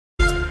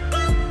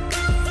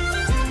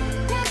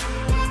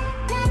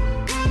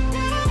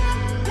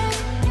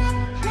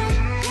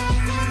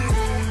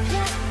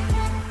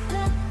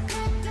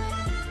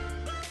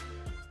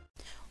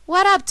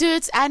What up,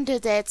 dudes and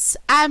dudettes?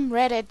 I'm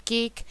Reddit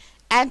Geek,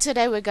 and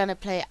today we're gonna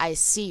play I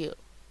See You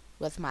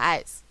with my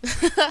eyes.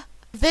 If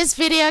this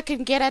video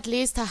can get at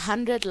least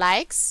 100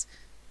 likes,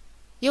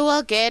 you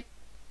will get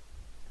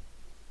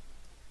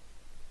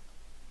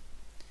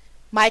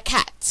my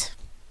cat.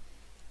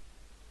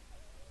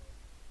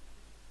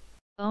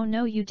 Oh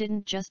no, you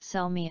didn't just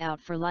sell me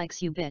out for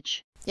likes, you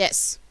bitch.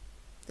 Yes,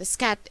 this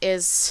cat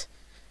is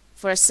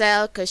for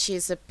sale because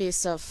she's a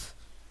piece of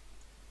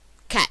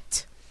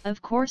cat.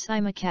 Of course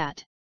I'm a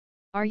cat.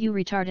 Are you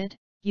retarded?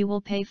 You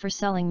will pay for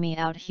selling me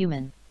out,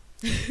 human.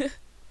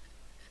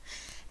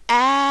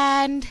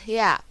 And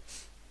yeah,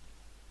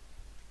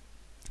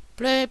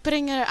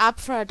 putting her up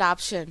for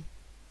adoption.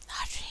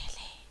 Not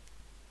really.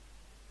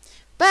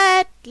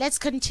 But let's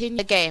continue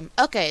the game.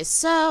 Okay,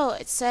 so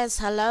it says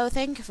hello,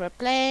 thank you for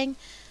playing.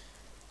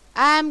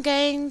 I'm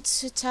going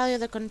to tell you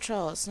the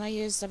controls. Now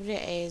use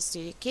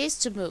WASD keys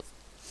to move.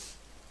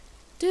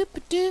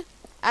 Doop-a-doo.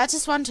 I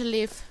just want to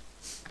leave.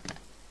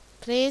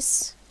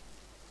 Please.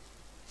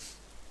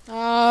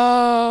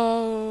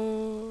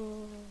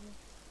 Oh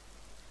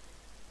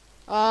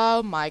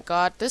my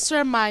god, this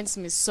reminds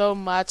me so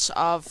much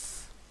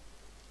of...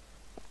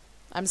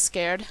 I'm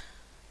scared.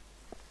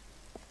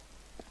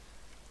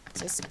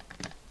 Just...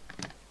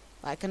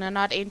 Why can I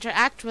not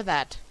interact with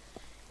that?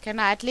 Can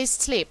I at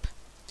least sleep?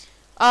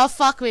 Oh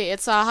fuck me,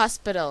 it's a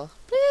hospital.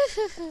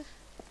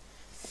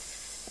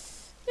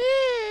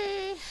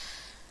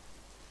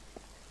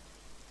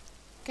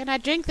 Can I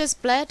drink this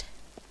blood?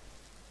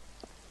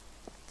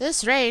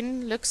 This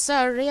rain looks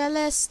so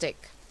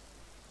realistic.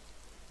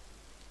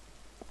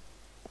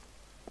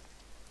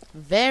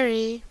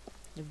 Very,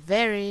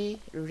 very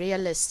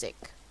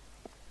realistic.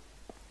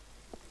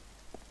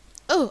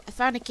 Oh, I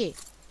found a key.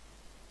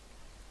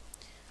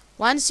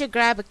 Once you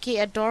grab a key,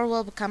 a door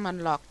will become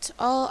unlocked.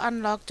 All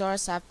unlocked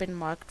doors have been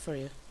marked for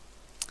you.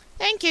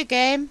 Thank you,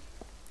 game.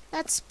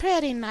 That's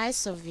pretty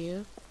nice of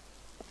you.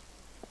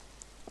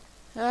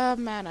 Oh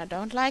man, I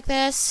don't like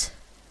this.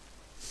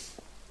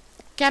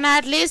 Can I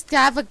at least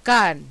have a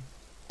gun?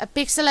 A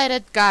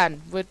pixelated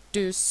gun would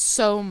do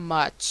so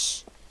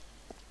much.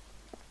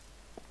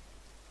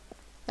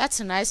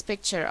 That's a nice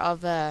picture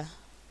of a...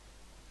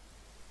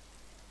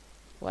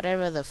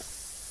 whatever the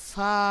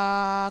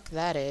fuck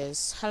that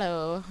is.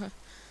 Hello.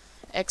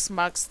 X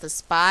marks the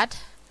spot.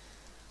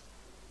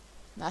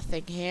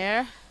 Nothing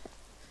here.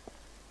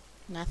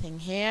 Nothing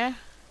here.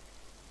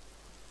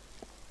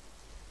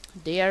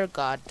 Dear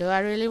God, do I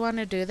really want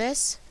to do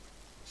this?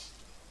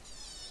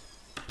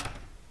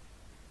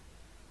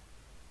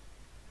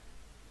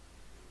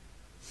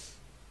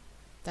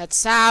 That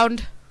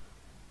sound.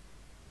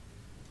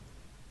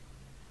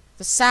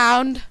 The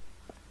sound.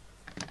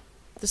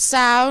 The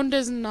sound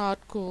is not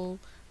cool.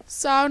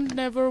 Sound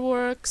never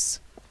works.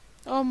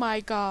 Oh my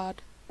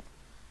god.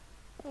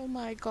 Oh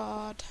my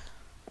god.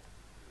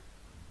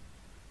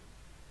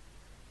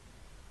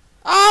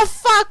 Oh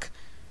fuck!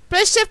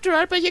 Press shift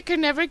right, but you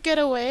can never get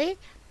away.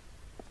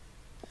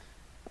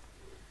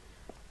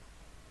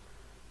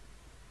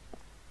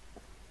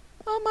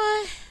 Oh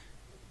my.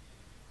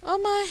 Oh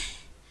my.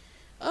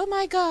 Oh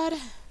my god.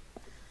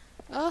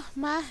 Oh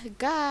my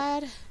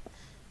god.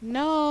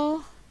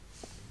 No.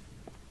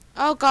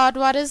 Oh god,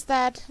 what is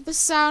that? The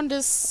sound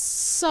is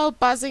so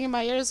buzzing in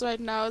my ears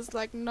right now. It's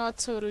like not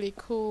totally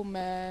cool,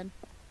 man.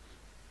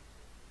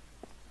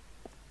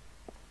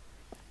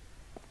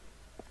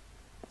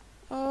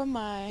 Oh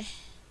my.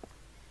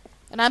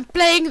 And I'm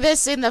playing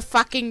this in the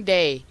fucking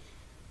day.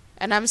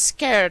 And I'm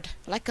scared.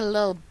 Like a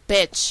little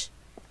bitch.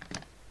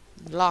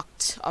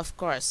 Locked, of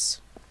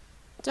course.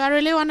 Do I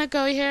really want to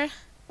go here?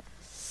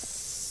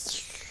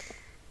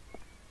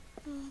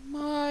 Oh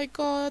my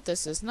god,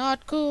 this is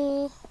not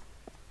cool.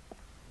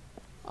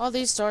 All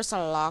these doors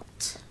are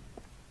locked.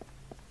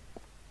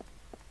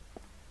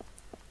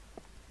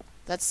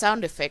 That's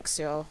sound effects,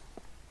 yo.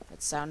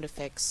 That's sound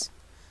effects.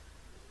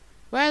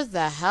 Where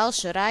the hell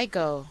should I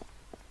go?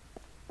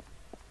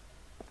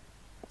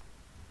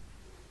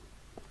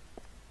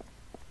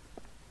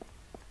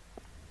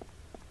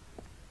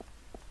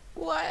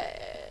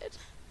 What?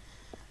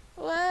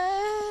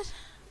 What?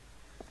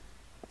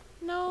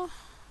 No.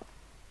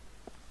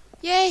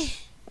 Yay!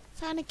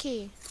 Found a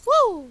key.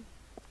 Woo!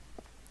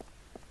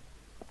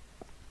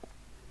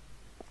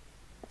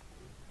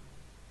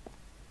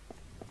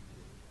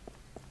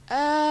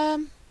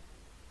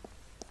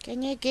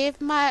 Can you give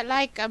my,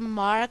 like, a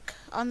mark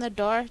on the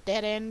door?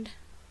 Dead end.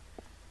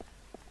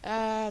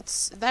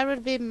 That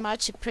would be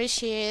much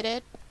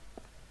appreciated.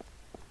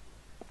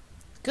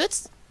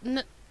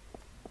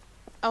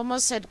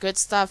 Almost said good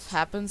stuff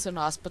happens in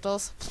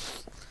hospitals.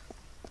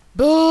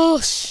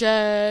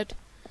 Bullshit.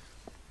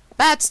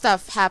 Bad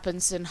stuff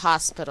happens in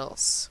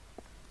hospitals.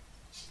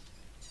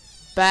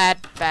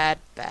 Bad, bad,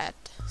 bad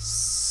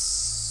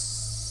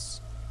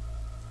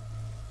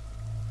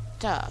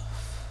stuff.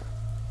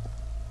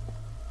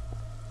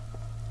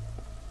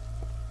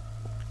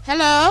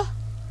 Hello?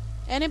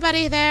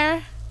 Anybody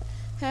there?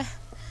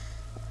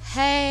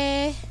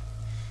 Hey,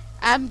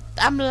 I'm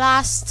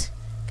lost.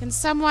 Can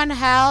someone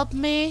help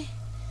me?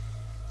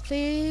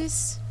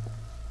 please.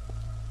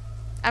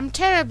 I'm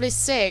terribly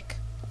sick.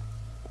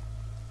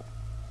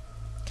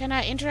 Can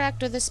I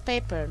interact with this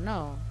paper?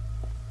 No.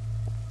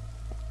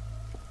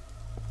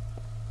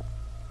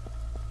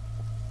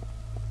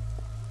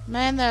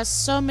 Man, there are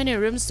so many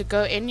rooms to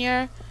go in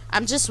here.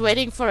 I'm just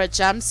waiting for a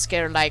jump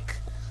scare, like...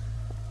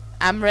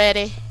 I'm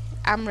ready.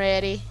 I'm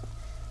ready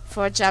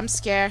for a jump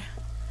scare.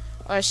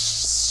 Or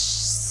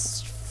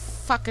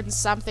fucking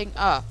something.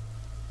 Oh.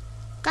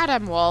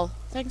 Goddamn wall.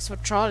 Thanks for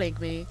trolling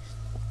me.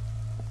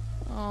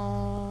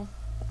 Oh.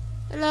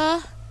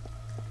 Hello?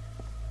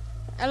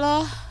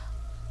 Hello?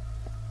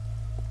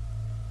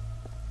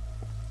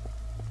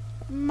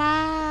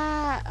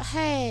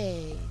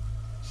 Hey.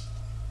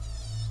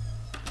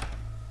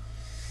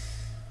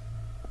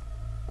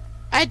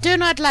 I do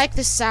not like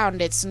the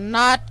sound. It's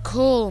not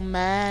cool,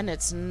 man.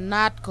 It's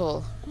not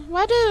cool.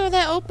 Why do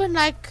they open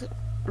like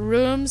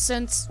rooms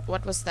and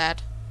what was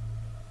that?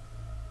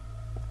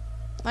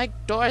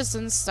 Like doors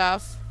and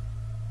stuff.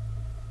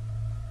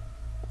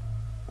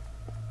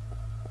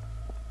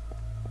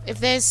 If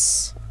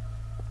there's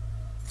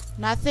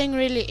nothing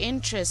really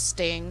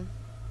interesting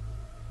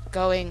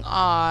going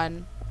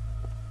on,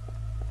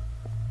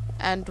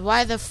 and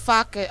why the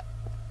fuck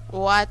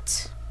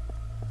what?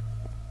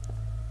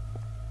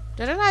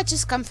 Didn't I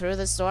just come through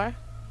this door?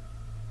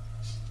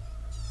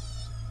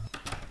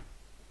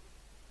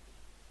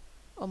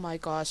 Oh my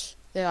gosh,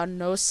 there are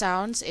no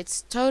sounds.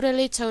 It's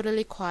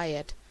totally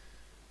quiet.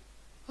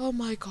 Oh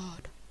my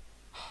god.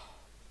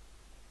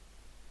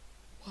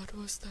 What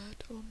was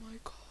that? Oh my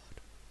god.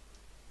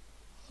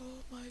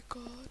 Oh my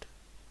god.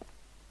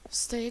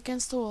 Stay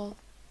against the wall.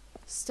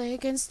 Stay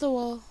against the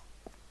wall.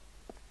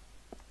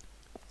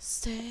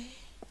 Stay.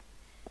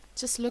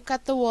 Just look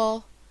at the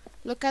wall.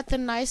 Look at the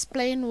nice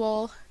plain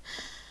wall.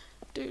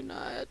 Do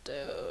not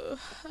do.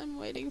 I'm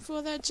waiting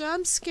for that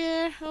jump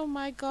scare. Oh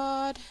my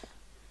god.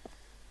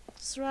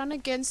 Just run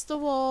against the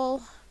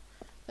wall.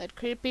 That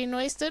creepy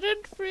noise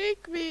didn't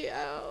freak me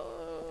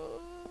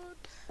out.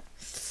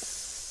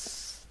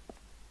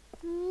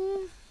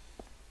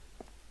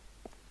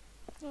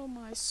 Oh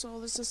my soul,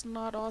 this is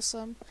not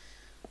awesome.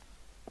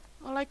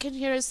 All I can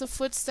hear is the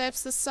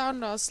footsteps. The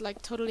sound was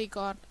like totally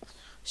gone.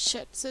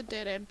 Shit, it's a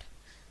dead end.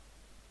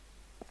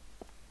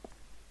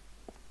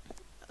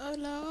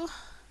 Hello?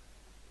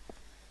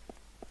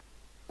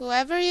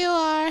 Whoever you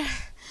are,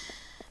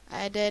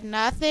 I did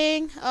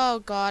nothing. Oh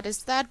god,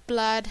 is that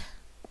blood?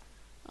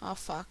 Oh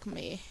fuck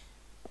me.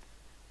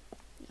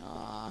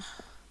 Oh,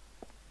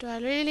 do I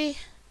really?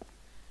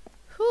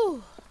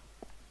 Whew.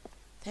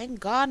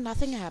 Thank god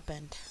nothing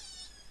happened.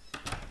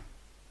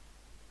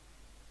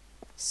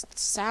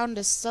 Sound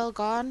is still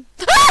gone.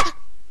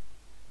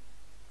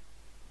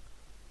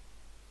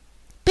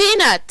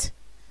 Peanut!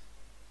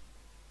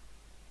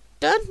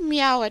 Don't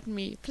meow at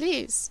me,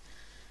 please.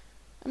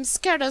 I'm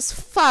scared as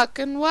fuck,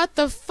 and what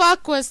the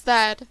fuck was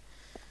that?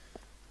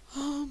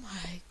 Oh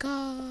my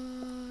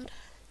god.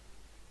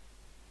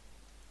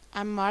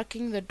 I'm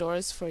marking the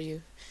doors for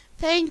you.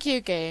 Thank you,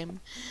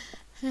 game.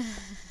 Oh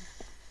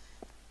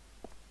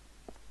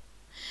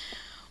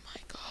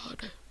my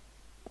god.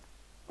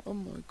 Oh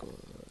my god.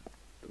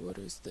 What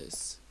is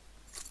this?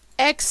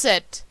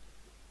 Exit!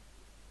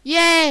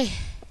 Yay!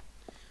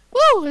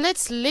 Woo!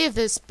 Let's leave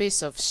this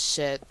piece of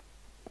shit.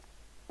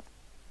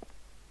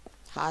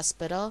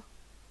 Hospital.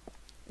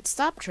 It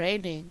stopped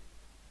raining.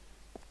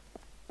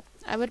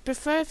 I would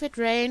prefer if it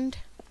rained.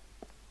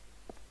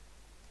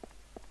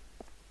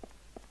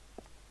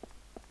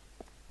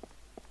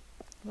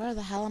 Where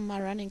the hell am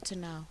I running to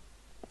now?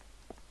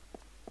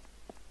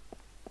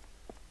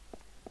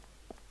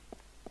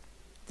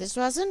 This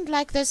wasn't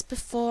like this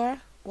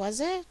before,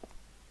 was it?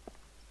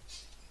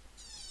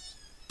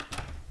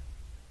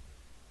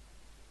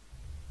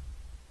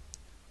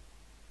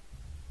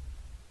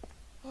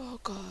 Oh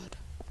god.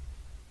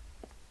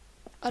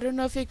 I don't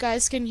know if you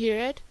guys can hear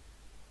it.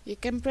 You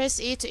can press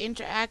E to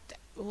interact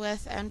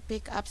with and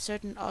pick up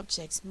certain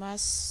objects.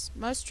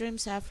 Most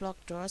rooms have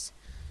locked doors.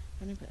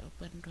 Only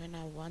open when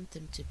I want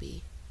them to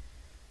be.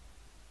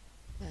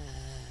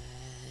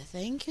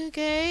 Thank you,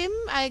 game,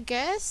 I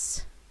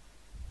guess.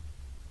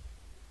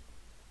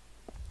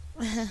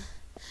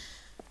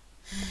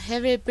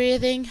 Heavy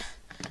breathing,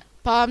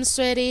 palms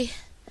sweaty,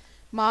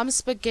 mom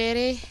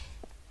spaghetti.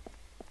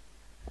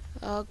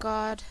 Oh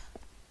god.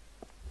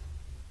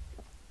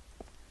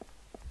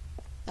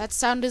 That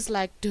sound is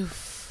like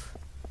doof,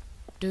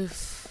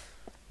 doof,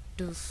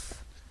 doof.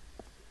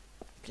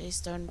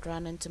 Please don't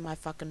run into my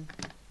fucking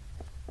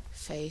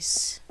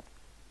face.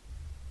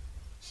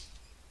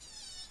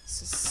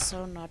 This is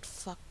so not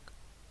fuck.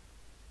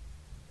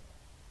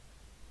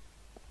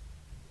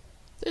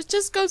 There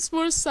just comes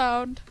more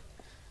sound.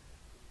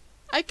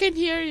 I can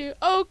hear you.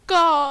 Oh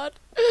god.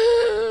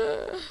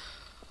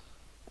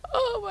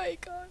 Oh my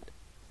god.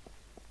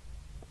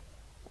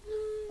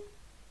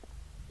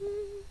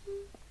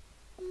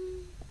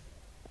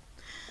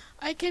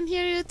 I can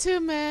hear you too,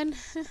 man.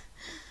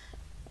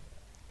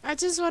 I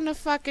just wanna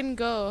fucking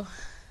go.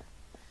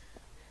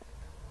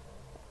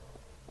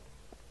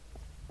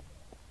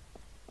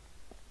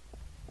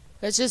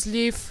 Let's just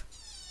leave.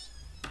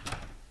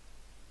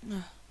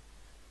 And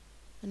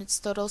it's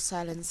total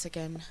silence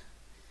again.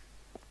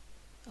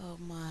 Oh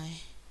my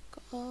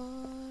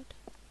god.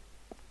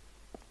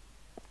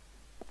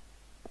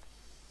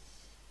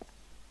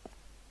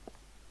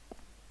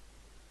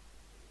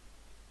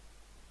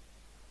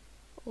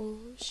 Oh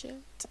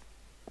shit.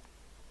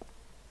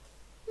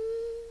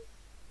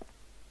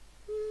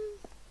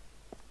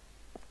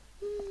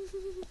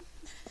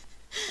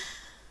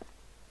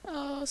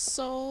 Oh,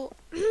 so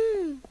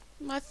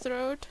my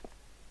throat.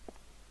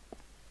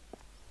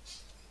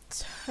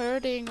 It's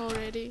hurting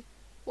already.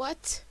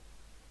 What?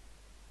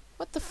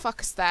 What the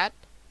fuck is that?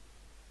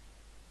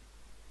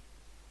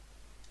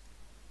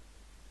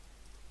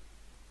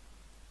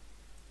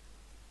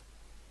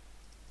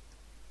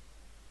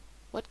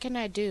 What can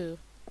I do?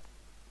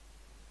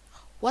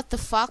 What the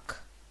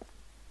fuck?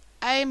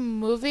 I'm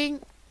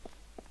moving.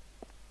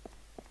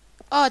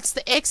 Oh, it's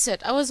the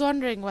exit. I was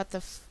wondering what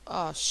the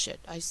oh shit,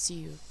 I see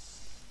you.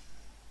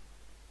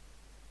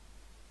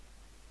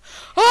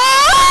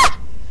 Ah!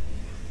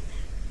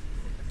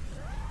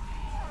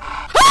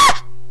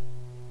 Ah!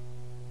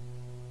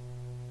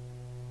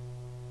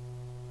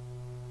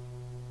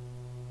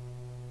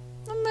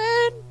 Oh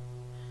man.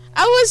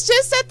 I was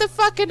just at the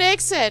fucking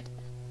exit.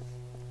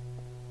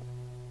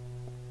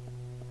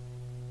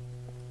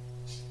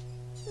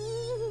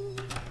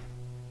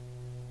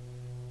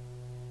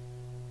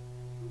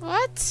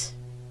 What?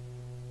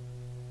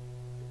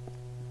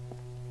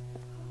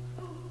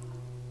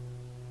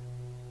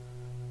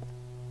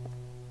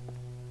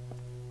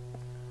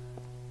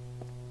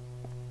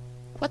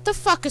 What the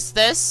fuck is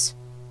this?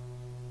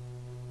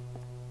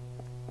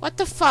 What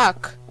the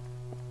fuck?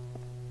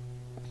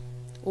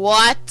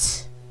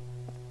 What?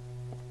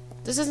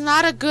 This is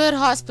not a good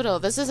hospital.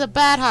 This is a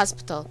bad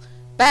hospital.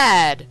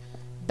 Bad.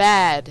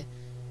 Bad.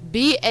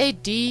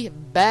 B-A-D.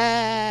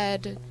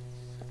 Bad.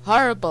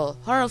 Horrible.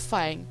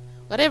 Horrifying.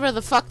 Whatever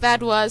the fuck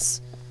that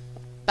was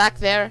back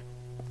there.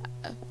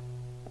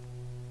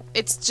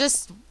 It's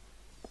just...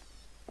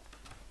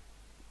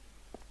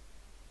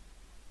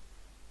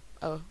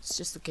 Oh, it's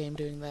just the game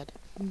doing that.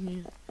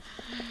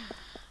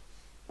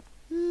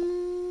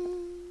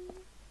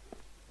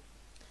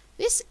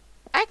 This,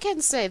 I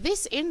can say,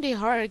 these indie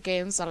horror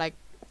games are like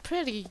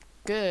pretty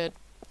good.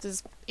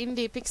 These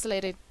indie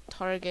pixelated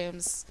horror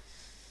games.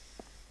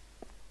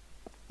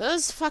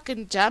 Those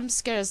fucking jump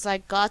scares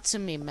like got to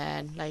me,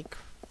 man. Like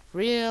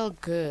real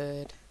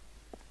good.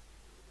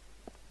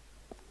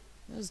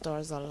 Those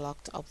doors are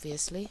locked,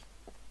 obviously.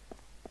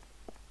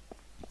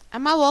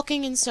 Am I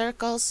walking in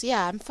circles?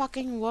 Yeah, I'm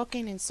fucking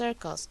walking in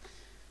circles.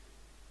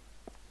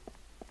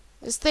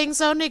 This thing's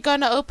only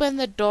gonna open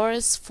the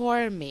doors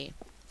for me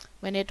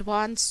when it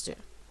wants to.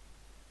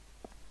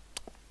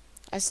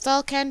 I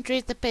still can't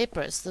read the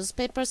papers. Those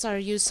papers are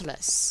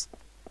useless.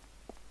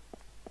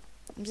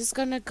 I'm just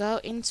gonna go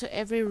into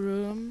every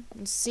room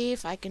and see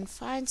if I can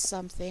find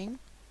something.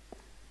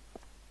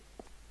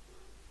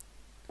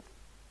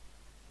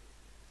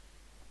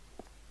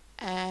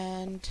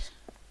 And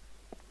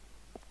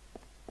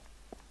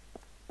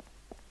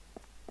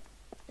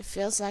it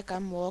feels like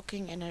I'm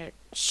walking in a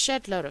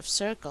shitload of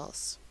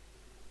circles.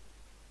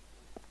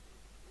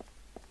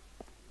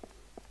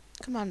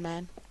 Come on,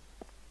 man.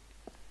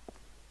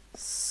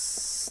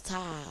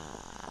 Stop.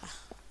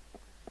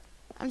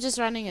 I'm just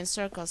running in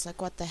circles,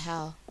 like what the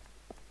hell?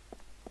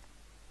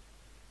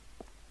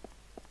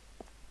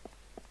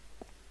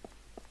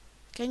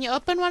 Can you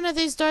open one of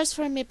these doors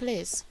for me,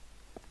 please?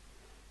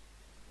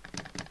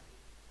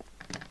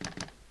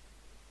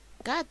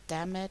 God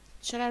damn it.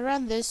 Should I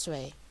run this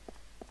way?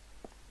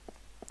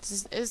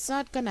 It's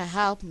not gonna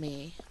help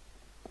me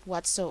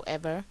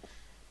whatsoever.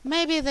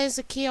 Maybe there's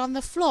a key on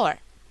the floor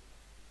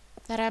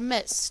that I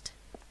missed.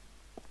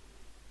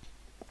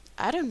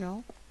 I don't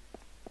know.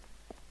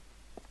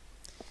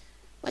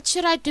 What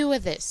should I do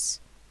with this?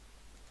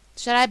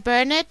 Should I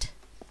burn it?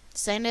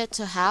 Send it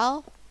to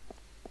hell?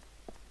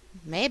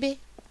 Maybe.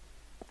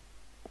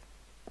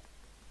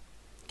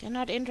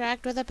 Cannot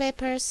interact with the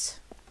papers.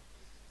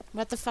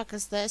 What the fuck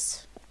is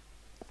this?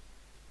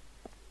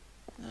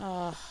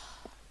 Oh.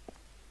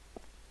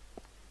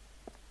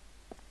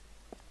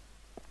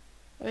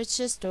 Or it's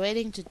just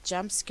waiting to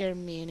jump scare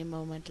me any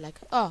moment, like,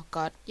 oh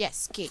god,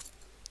 yes, key.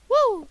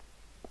 Woo!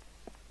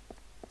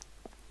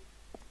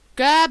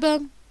 Grab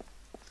him!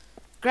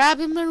 Grab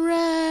him and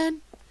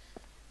run!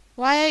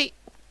 Why?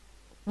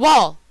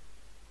 Wall!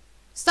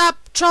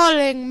 Stop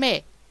trolling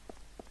me!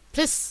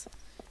 Please!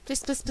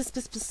 Please, please, please,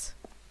 please, please.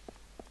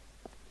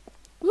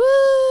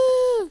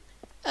 Woo!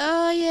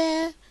 Oh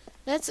yeah!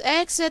 Let's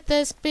exit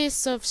this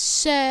piece of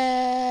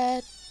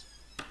shit!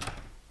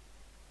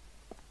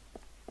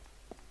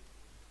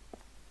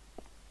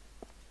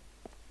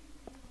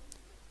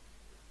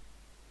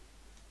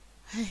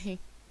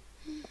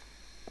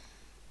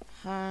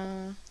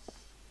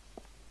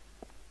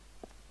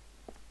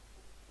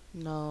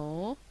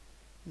 No.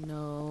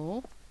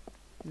 No.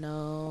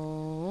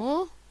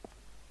 No.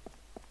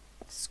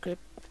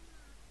 Script.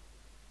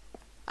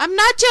 I'm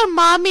not your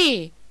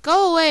mommy!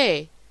 Go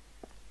away!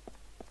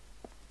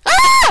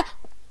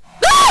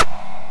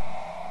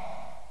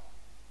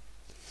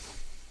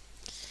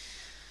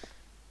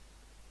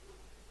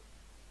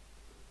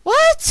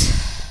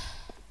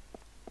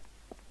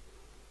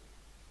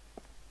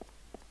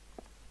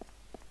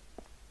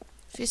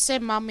 you say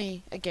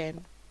mommy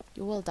again,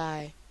 you will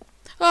die.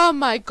 Oh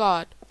my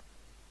god.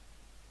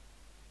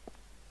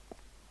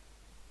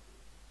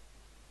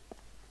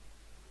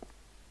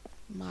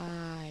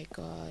 My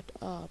god.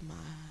 Oh my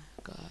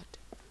god.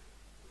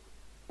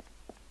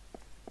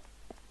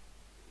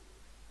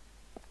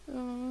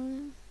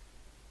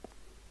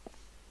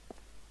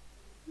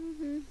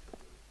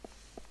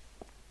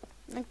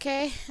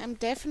 Okay, I'm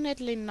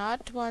definitely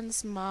not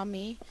one's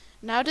mommy.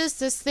 Now does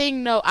this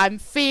thing know I'm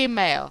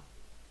female?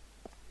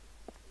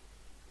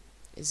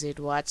 Is it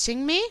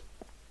watching me?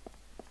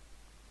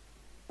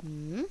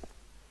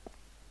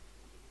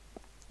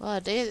 Well,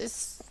 it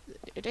is.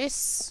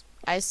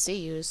 I see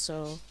you,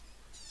 so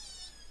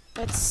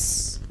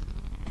let's.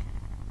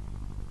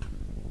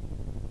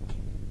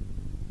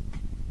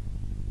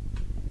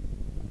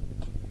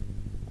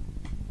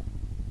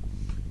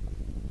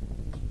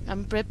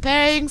 I'm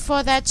preparing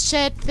for that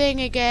shit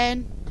thing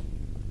again.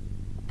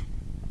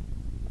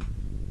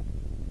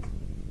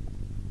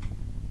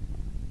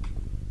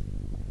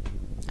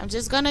 I'm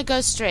just gonna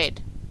go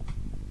straight.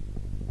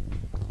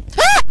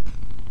 Ah!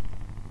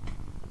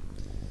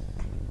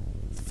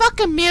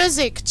 Fucking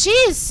music,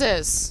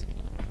 Jesus!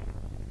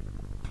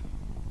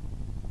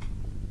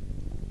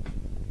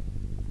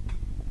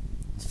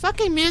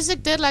 Fucking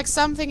music did like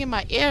something in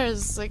my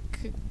ears,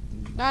 like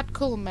not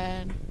cool,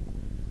 man.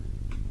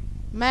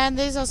 Man,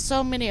 these are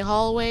so many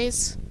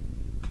hallways,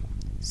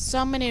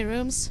 so many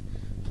rooms.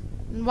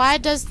 And why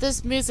does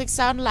this music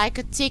sound like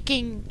a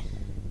ticking?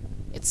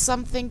 It's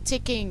something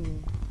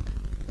ticking.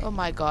 Oh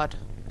my god,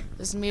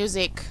 this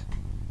music.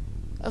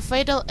 A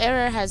fatal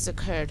error has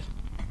occurred.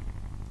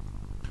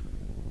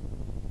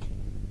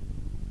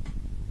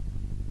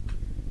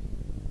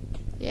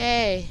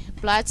 Yay,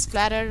 blood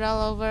splattered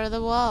all over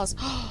the walls.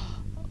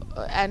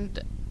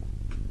 and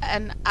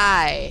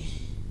I.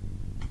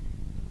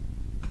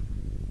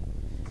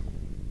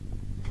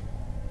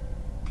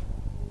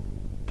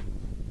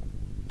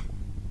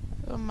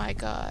 Oh my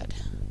god.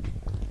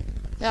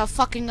 There are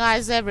fucking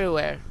eyes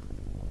everywhere.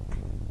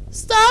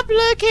 Stop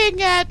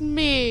looking at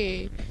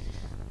me!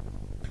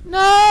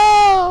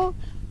 No!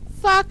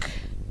 Fuck.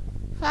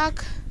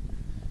 Fuck.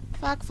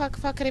 Fuck, fuck,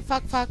 fuckity,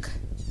 fuck, fuck.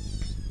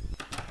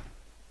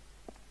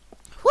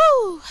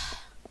 Woo!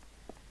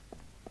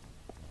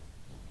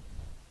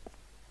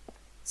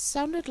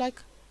 Sounded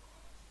like...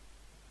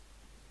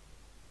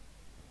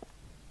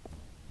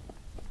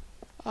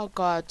 Oh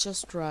god,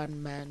 just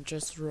run, man.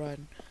 Just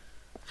run.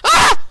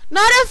 Ah!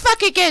 Not a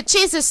fuck again!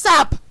 Jesus,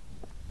 stop!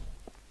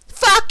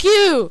 Fuck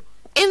you!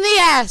 In the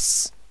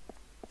ass!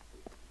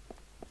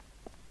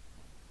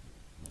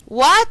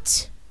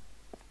 What?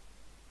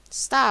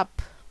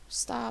 Stop.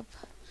 Stop.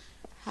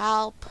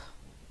 Help.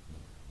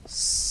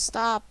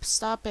 Stop.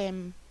 Stop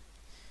him.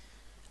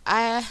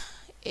 I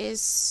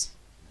see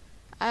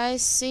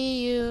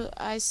you.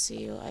 I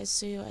see you. I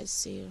see you. I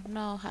see you.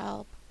 No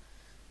help.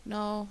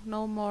 No.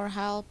 No more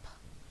help.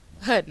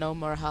 No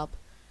more help.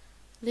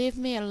 Leave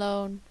me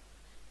alone.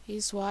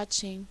 He's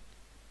watching.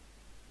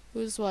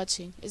 Who's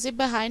watching? Is he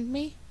behind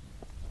me?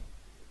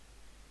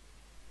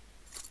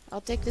 I'll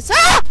take this.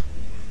 Ah!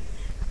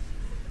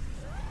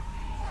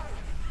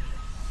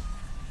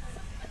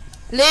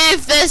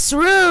 Leave this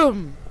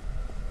room!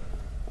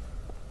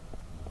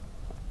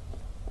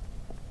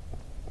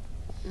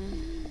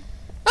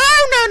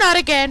 Oh no, not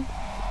again!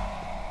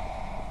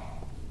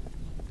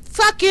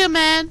 Fuck you,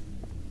 man!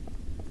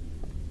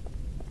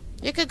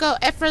 You could go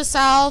F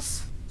yourself.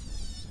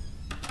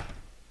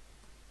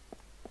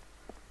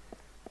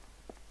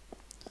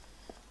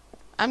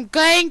 I'm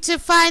going to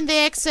find the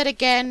exit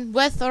again,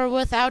 with or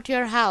without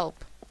your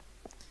help.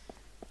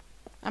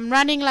 I'm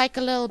running like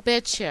a little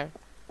bitch here.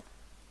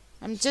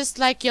 I'm just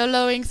like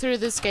YOLOing through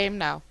this game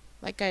now.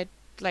 Like it's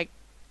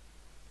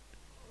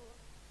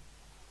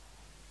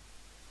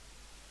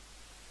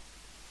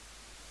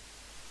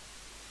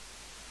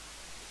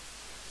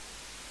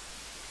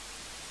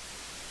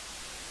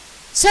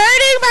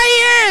hurting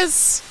my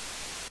ears!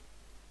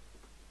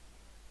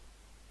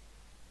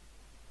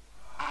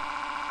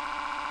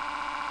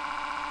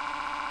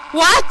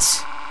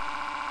 What?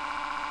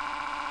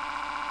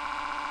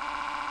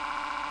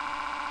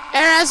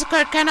 Error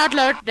occurred, cannot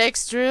load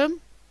next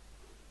room.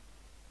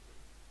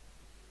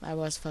 I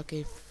was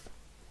fucking...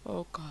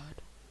 Oh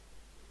god.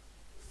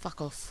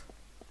 Fuck off.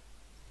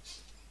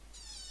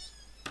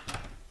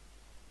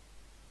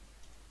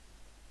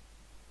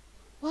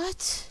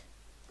 What?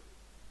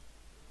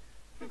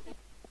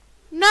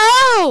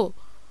 No!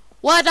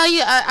 What are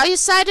you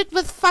sided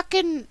with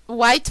fucking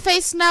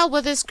Whiteface now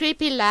with his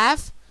creepy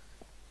laugh?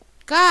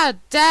 God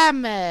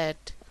damn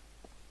it.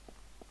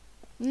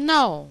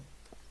 No.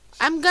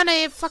 I'm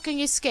gonna fucking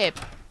escape.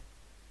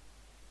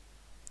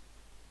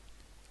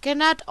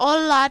 Cannot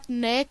all at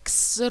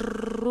next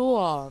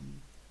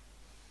room.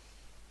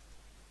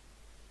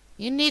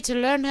 You need to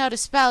learn how to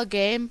spell,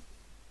 game.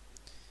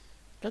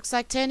 Looks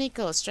like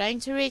tentacles trying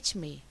to reach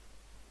me.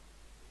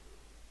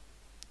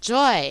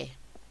 Joy.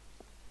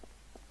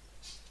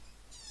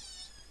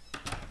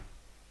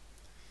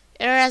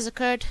 Error has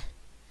occurred.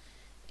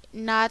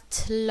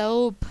 Not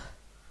lobe.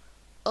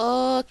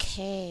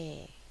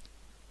 Okay.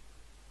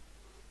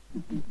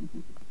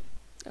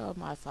 Oh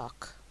my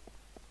fuck.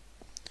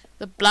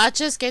 The blood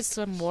just gets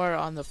some more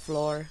on the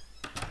floor.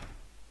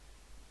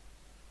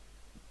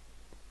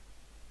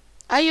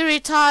 Are you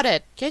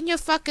retarded? Can you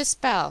fuck a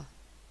spell?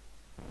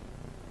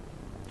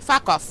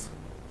 Fuck off.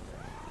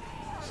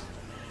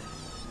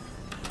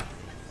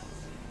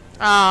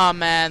 Oh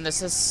man,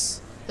 this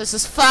is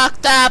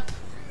fucked up.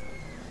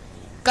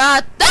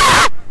 God.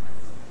 Ah!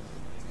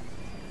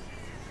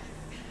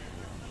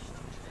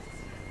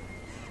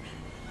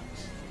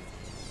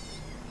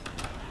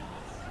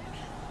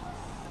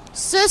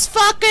 This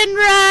fucking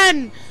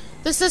run.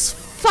 This is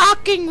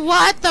fucking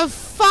what the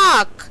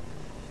fuck.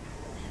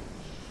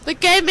 The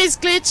game is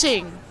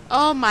glitching.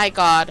 Oh my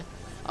god.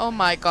 Oh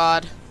my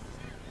god.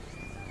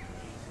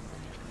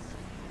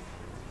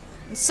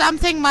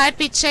 Something might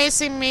be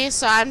chasing me,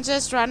 so I'm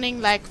just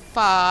running like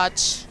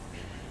fudge.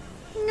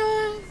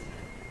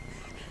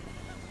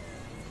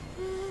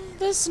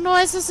 This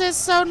noises is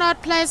so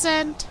not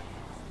pleasant.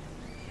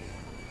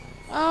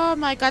 Oh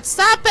my god.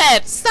 Stop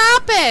it!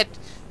 Stop it!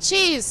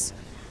 Jeez.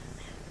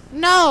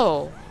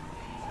 No.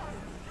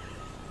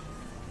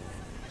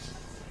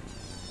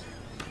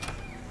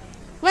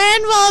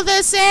 When will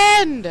this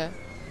end?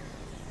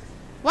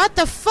 What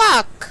the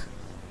fuck?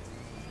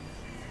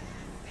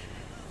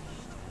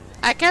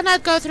 I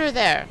cannot go through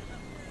there.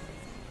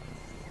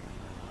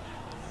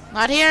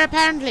 Not here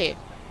apparently.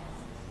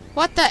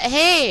 What the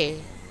hey?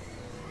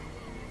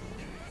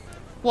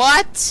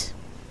 What?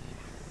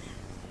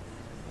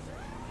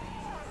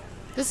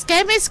 This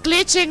game is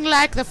glitching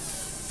like the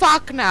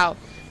fuck now.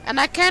 And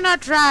I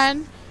cannot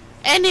run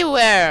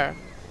anywhere.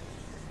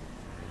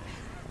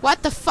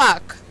 What the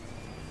fuck?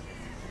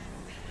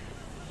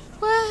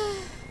 Where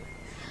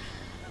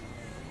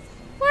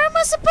am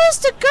I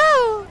supposed to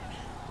go?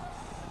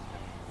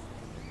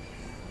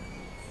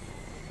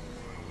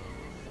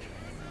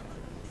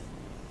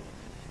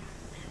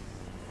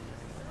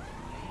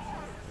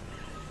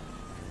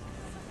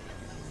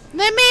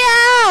 Let me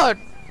out!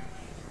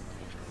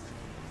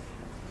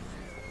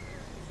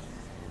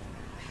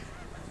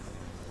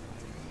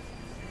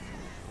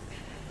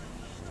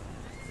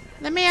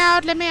 Let me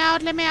out, let me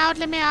out, let me out,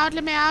 let me out,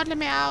 let me out, let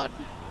me out.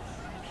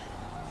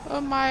 Oh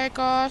my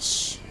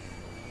gosh.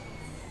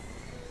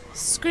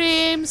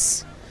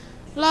 Screams.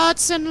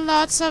 Lots and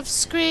lots of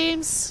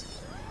screams.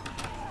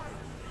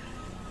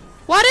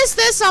 What is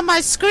this on my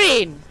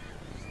screen?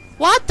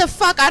 What the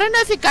fuck? I don't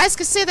know if you guys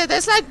can see that.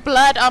 There's like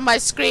blood on my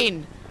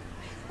screen.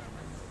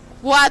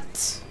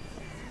 What?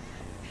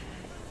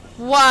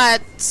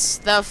 What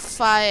the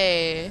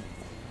fuck?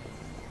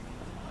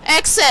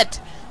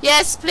 Exit!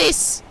 Yes,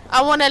 please.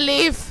 I wanna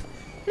leave.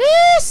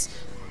 Please!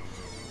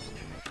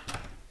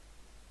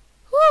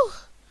 Whew.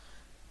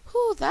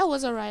 Whew, that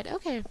was alright.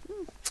 Okay.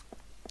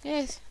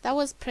 Yes, that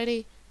was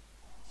pretty.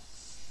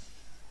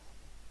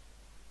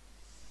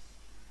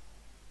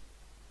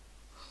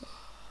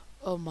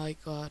 Oh my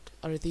god.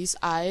 Are these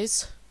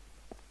eyes?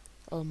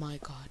 Oh my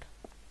god.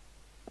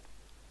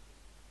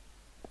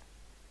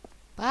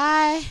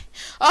 Bye.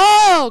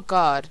 Oh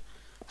god.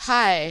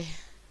 Hi.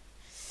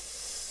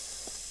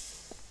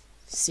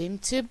 Seem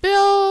to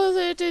build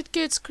it. It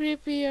gets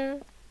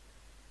creepier.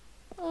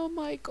 Oh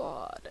my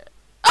god.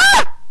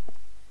 Ah!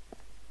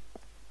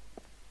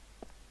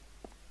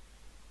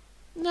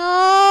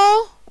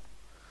 No.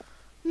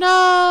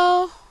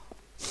 No.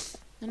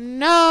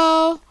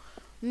 No.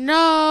 No.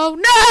 No.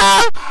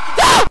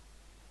 No.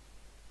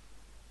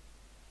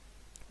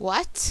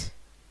 What?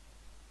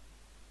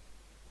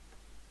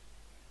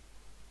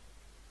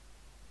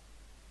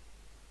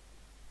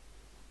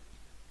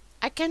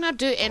 I cannot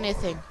do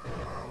anything.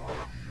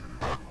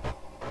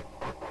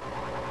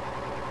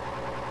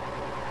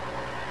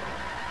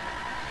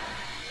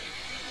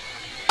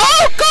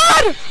 Oh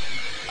god!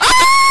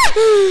 Ah!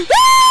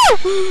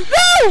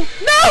 No!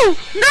 No!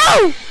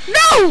 No!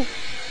 No!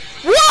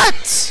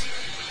 What?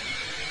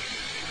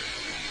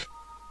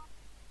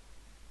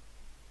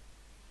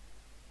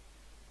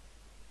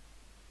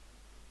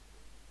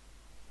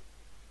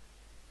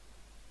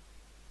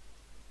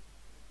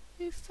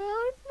 You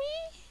found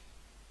me?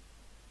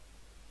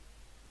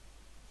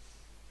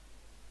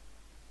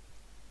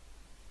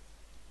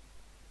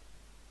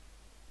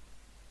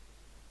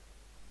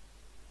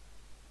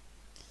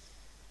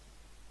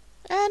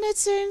 And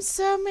it's in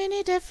so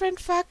many different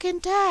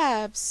fucking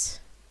tabs.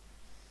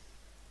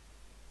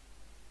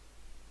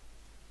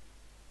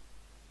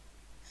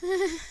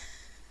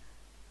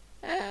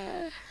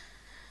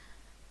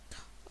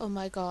 Oh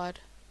my god.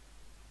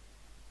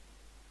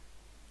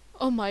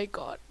 Oh my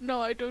god.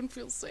 No, I don't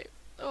feel safe.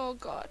 Oh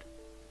god.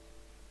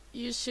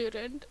 You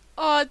shouldn't.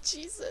 Oh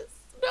Jesus.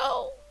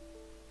 No.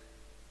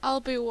 I'll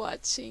be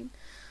watching.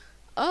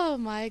 Oh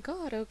my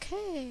god,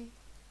 okay.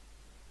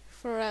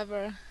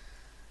 Forever.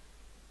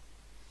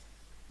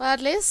 Well, at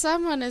least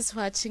someone is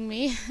watching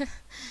me.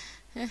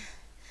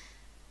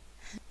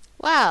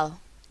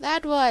 Well,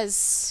 that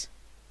was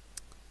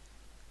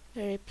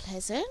very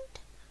pleasant.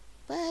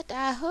 But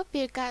I hope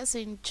you guys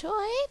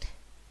enjoyed.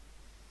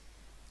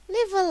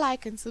 leave a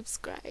like and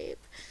subscribe.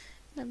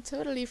 I'm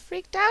totally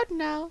freaked out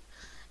now.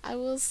 I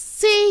will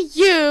see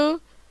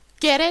you.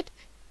 Get it?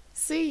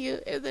 See you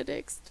in the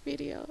next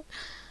video.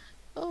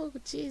 Oh,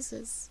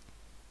 Jesus.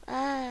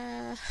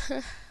 Bye,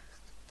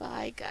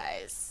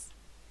 guys.